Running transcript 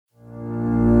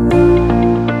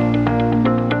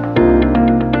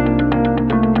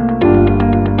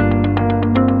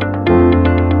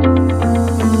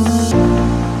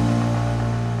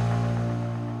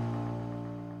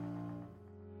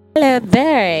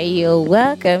You're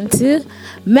welcome to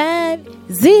Man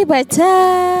Ziba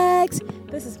Talks.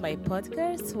 This is my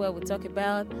podcast where we talk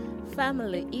about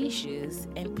family issues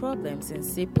and problems and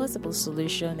see possible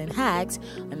solution and hacks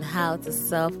on how to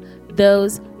solve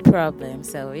those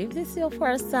problems. So if this is your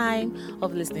first time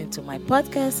of listening to my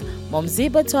podcast, Mom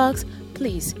Ziba Talks,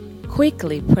 please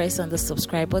quickly press on the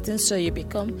subscribe button so you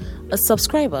become a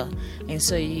subscriber and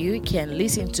so you can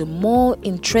listen to more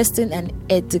interesting and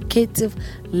educative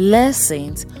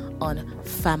lessons on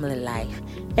family life.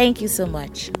 Thank you so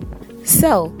much.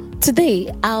 So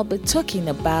today I'll be talking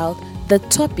about the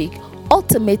topic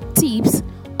ultimate tips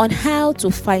on how to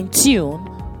fine-tune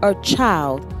a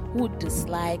child who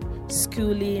dislikes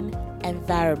schooling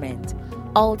environment.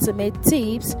 Ultimate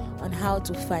tips on how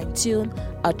to fine-tune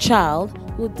a child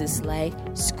who dislike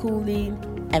schooling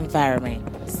environment.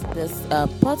 This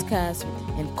podcast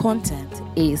and content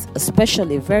is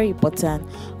especially very important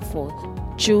for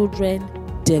children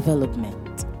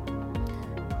development.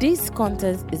 This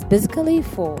content is basically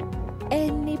for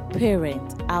any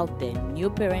parent out there, new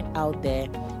parent out there,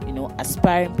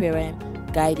 aspiring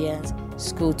parent, guardians,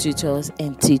 school tutors,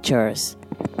 and teachers.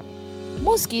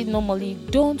 Most kids normally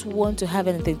don't want to have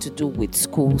anything to do with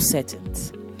school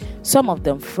settings. Some of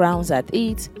them frowns at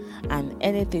it and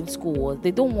anything school was.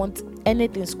 They don't want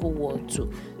anything school was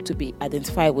to be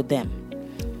identified with them.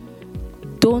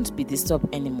 Don't be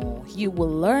disturbed anymore. You will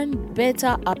learn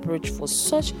better approach for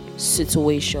such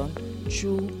situation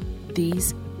through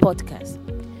this podcast.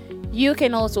 You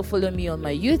can also follow me on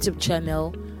my YouTube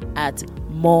channel at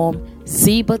Mom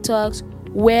Ziba Talks,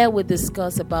 where we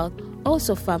discuss about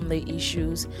also family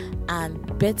issues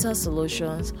and better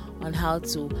solutions on how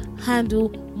to handle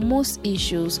most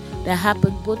issues that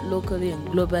happen both locally and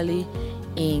globally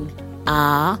in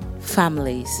our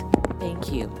families.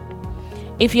 Thank you.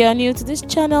 If you are new to this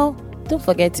channel, don't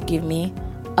forget to give me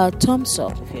a thumbs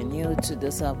up. If you're new to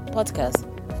this podcast,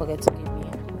 don't forget to give me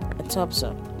a thumbs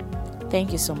up.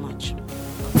 Thank you so much.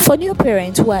 For new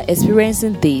parents who are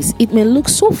experiencing this, it may look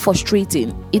so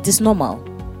frustrating. It is normal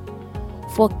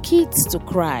for kids to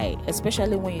cry,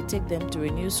 especially when you take them to a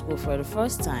new school for the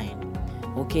first time,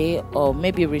 okay? Or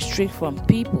maybe restrict from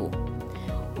people.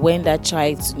 When that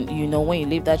child, when you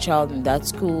leave that child in that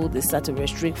school, they start to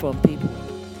restrict from people,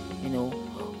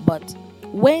 But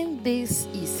when this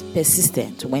is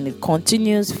persistent, when it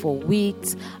continues for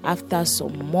weeks, after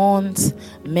some months,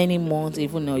 many months,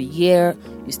 even a year,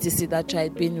 you still see that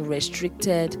child being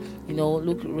restricted,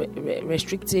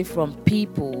 restricted from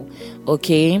people,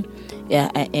 okay?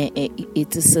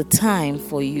 It is a time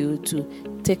for you to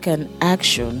take an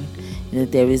action.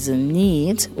 There is a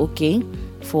need, okay,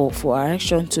 for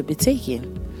action to be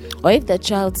taken. Or if the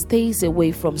child stays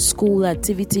away from school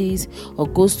activities or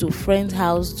goes to a friend's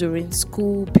house during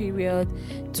school period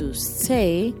to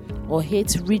stay or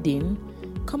hates reading,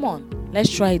 come on, let's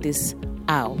try this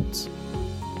out.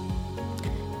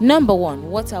 Number one,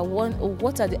 what are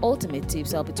the ultimate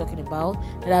tips I'll be talking about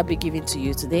that I'll be giving to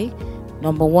you today?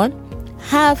 Number one,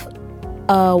 have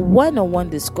a one-on-one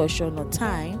discussion or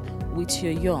time with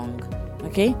your young.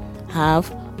 Okay, have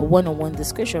a one-on-one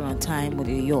discussion on time with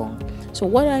your young. So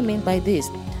what I mean by this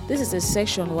is a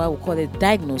section where we call it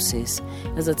diagnosis.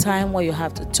 It's a time where you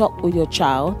have to talk with your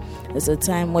child. It's a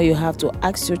time where you have to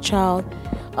ask your child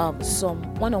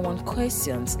some one-on-one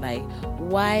questions like,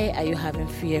 why are you having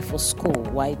fear for school?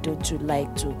 Why don't you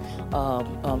like to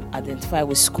identify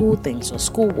with school things or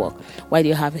schoolwork? Why do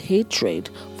you have hatred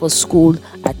for school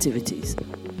activities?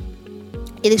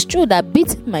 It is true that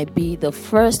beating might be the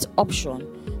first option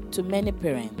to many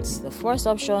parents, the first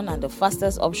option and the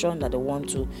fastest option that they want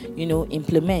to,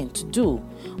 implement, to do.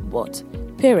 But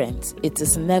parents, it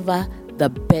is never the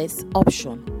best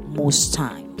option most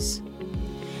times.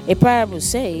 A parable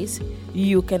says,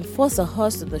 you can force a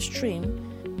horse to the stream,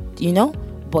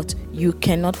 but you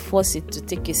cannot force it to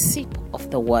take a sip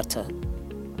of the water.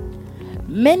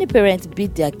 Many parents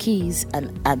beat their kids,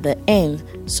 and at the end,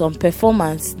 some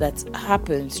performance that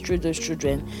happens through those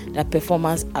children, that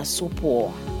performance are so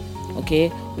poor. Okay,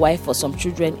 why for some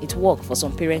children it works, for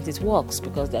some parents it works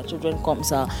because their children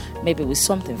comes out maybe with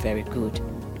something very good.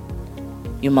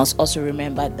 You must also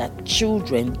remember that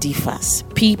children differs,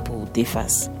 people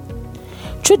differs.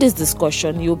 Through this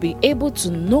discussion, you'll be able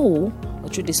to know, or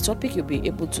through this topic, you'll be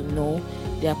able to know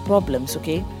their problems.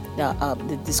 Okay,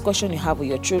 the discussion you have with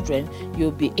your children,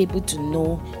 you'll be able to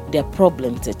know their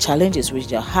problems, the challenges which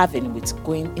they're having with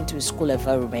going into a school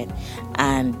environment,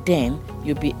 and then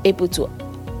you'll be able to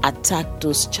attack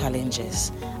those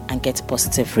challenges and get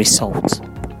positive results.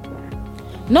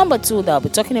 Number two that I'll be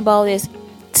talking about is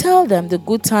tell them the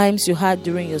good times you had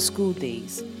during your school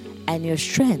days and your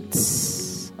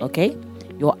strengths. Okay?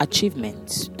 your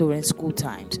achievements during school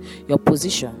times, your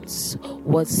positions,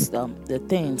 what's the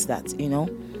things that,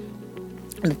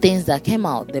 the things that came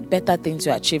out, the better things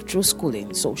you achieved through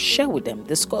schooling. So share with them,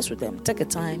 discuss with them, take a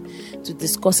time to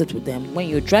discuss it with them. When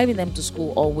you're driving them to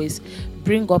school, always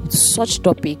bring up such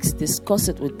topics, discuss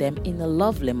it with them in a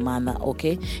lovely manner,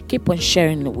 okay? Keep on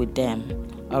sharing it with them,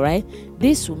 all right?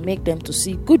 This will make them to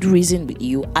see good reason with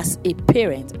you as a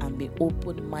parent and be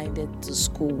open-minded to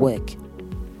schoolwork.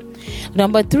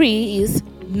 Number 3 is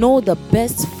know the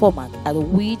best format at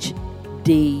which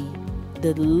they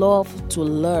love to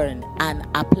learn and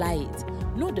apply it.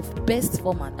 Know the best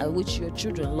format at which your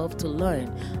children love to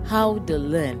learn, how they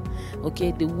learn,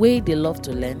 okay, the way they love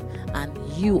to learn, and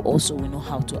you also will know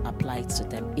how to apply it to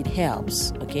them. It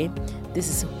helps, okay? This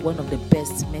is one of the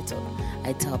best methods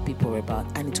I tell people about,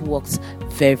 and it works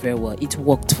very, very well. It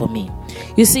worked for me.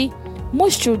 You see,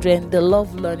 most children, they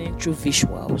love learning through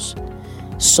visuals.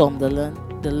 Some they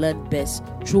learn best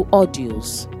through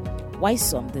audios. Why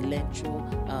some they learn through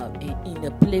in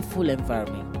a playful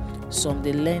environment. Some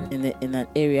they learn in an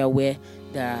area where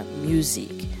there are music,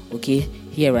 okay,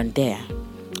 here and there,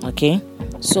 okay.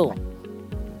 So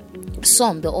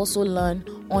some they also learn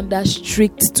under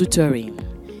strict tutoring.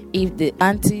 If the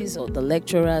aunties or the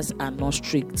lecturers are not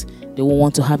strict, they won't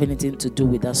want to have anything to do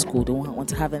with that school. They won't want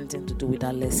to have anything to do with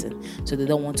that lesson. So they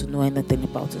don't want to know anything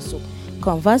about it. So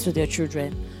converse with your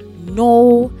children.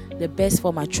 Know the best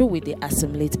format through which they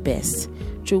assimilate best,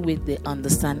 through which they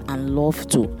understand and love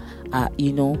to,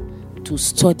 to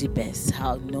study best.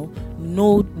 How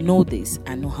know this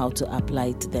and know how to apply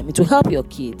it to them. It will help your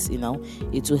kids. It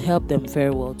will help them very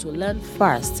well to learn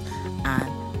fast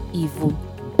and even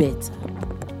better.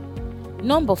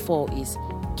 Number 4 is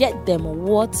get them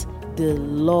what they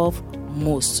love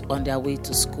most on their way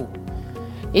to school.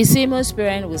 A serious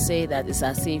parent will say that it's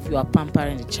as if you are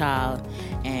pampering the child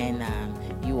and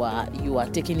you are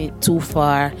taking it too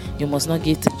far. You must not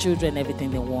give the children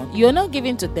everything they want. You're not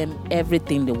giving to them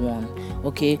everything they want,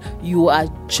 okay? You are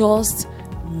just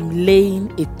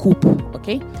laying a coop,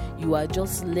 okay? You are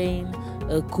just laying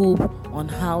a coop on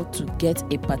how to get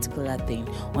a particular thing,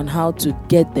 on how to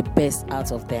get the best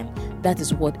out of them. That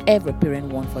is what every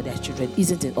parent wants for their children,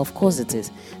 isn't it? Of course it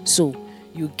is. So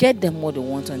you get them what they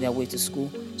want on their way to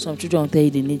school. Some children will tell you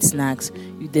they need snacks,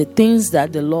 the things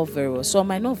that they love very well. So I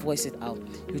might not voice it out.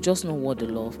 You just know what they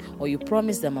love. Or you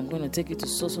promise them, I'm going to take you to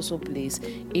so place.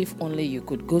 If only you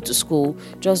could go to school,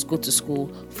 just go to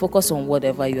school. Focus on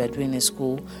whatever you are doing in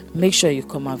school. Make sure you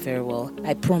come out very well.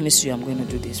 I promise you I'm going to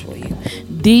do this for you.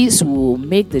 This will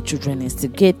make the children,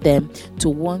 instigate them to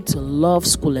want to love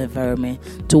school environment,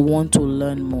 to want to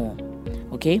learn more.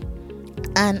 Okay?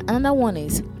 And another one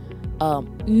is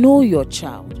know your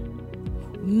child.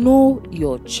 Know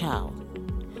your child.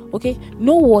 Okay?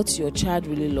 Know what your child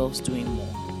really loves doing more.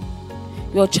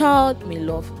 Your child may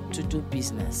love to do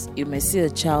business. You may see a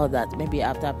child that maybe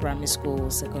after primary school,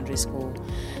 secondary school,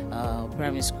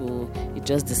 primary school, you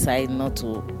just decide not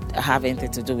to have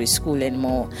anything to do with school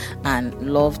anymore and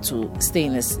love to stay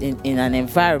in an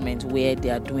environment where they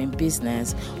are doing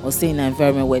business, or stay in an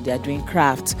environment where they are doing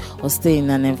craft, or stay in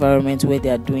an environment where they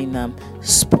are doing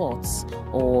sports,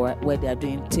 or where they are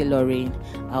doing tailoring,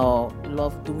 or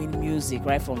love doing music.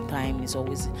 Right from time is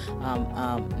always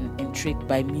intrigued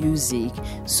by music,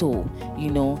 so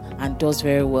and does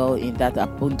very well in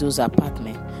those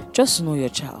apartments. Just know your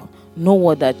child. Know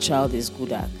what that child is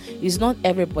good at. It's not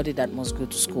everybody that must go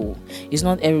to school.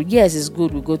 Yes, it's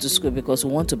good we go to school because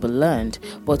we want to be learned,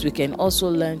 but we can also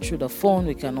learn through the phone.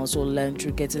 We can also learn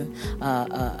through getting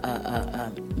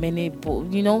many,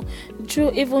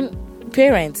 through even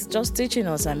parents just teaching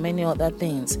us and many other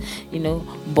things,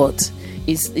 but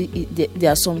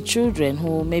there are some children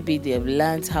who maybe they have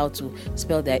learned how to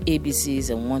spell their ABCs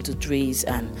and 1, 2, 3s,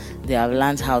 and they have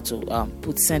learned how to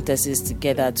put sentences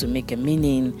together to make a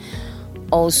meaning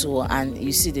also, and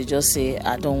you see they just say,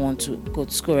 I don't want to go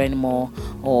to school anymore,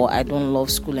 or I don't love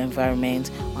school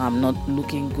environment, I'm not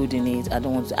looking good in it, I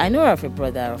don't want to. I know of a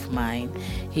brother of mine,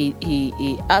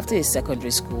 he after his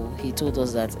secondary school, he told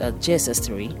us that at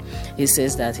JSS3, he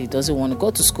says that he doesn't want to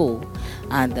go to school,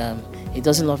 and he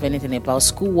doesn't love anything about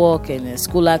schoolwork and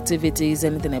school activities,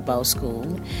 anything about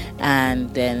school.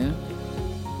 And then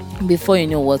before you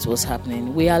know what was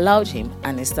happening, we allowed him,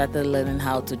 and he started learning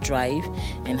how to drive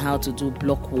and how to do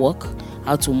block work,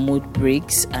 how to mold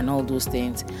bricks and all those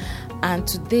things. And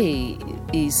today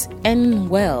he's earning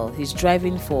well. He's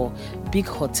driving for big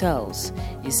hotels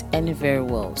is earning very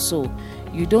well. So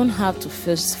you don't have to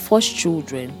force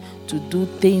children to do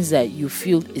things that you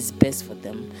feel is best for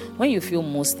them. When you feel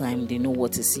most time they know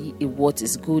what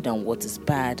is good and what is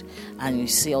bad, and you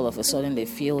see all of a sudden they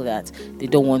feel that they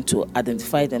don't want to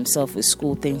identify themselves with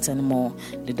school things anymore,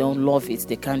 they don't love it,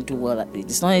 they can't do well at it.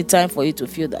 It's not a time for you to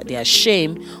feel that they are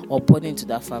shame or burden to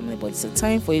that family, but it's a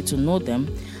time for you to know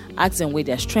them, ask them where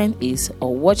their strength is,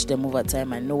 or watch them over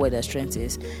time and know where their strength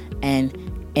is, and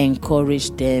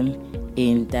encourage them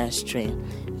in that strength.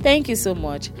 Thank you so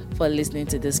much for listening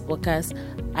to this podcast.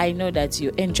 I know that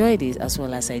you enjoyed it as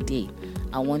well as I did.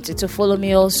 I want you to follow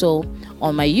me also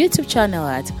on my YouTube channel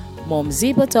at Mom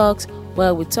Ziba Talks,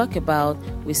 where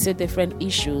we see different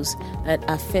issues that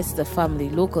affect the family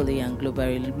locally and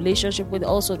globally, relationship with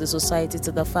also the society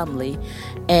to the family,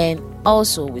 and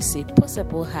also we see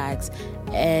possible hacks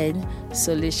and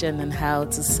solution on how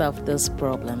to solve those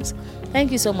problems.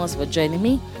 Thank you so much for joining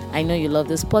me. I know you love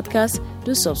this podcast.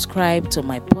 Do subscribe to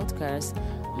my podcast,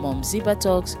 Mom Ziba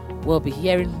Talks. We'll be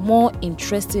hearing more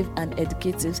interesting and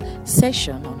educative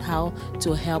session on how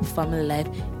to help family life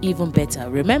even better.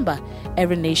 Remember,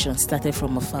 every nation started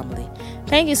from a family.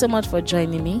 Thank you so much for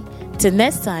joining me. Till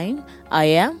next time, I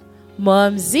am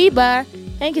Mom Ziba.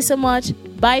 Thank you so much.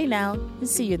 Bye now and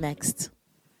see you next.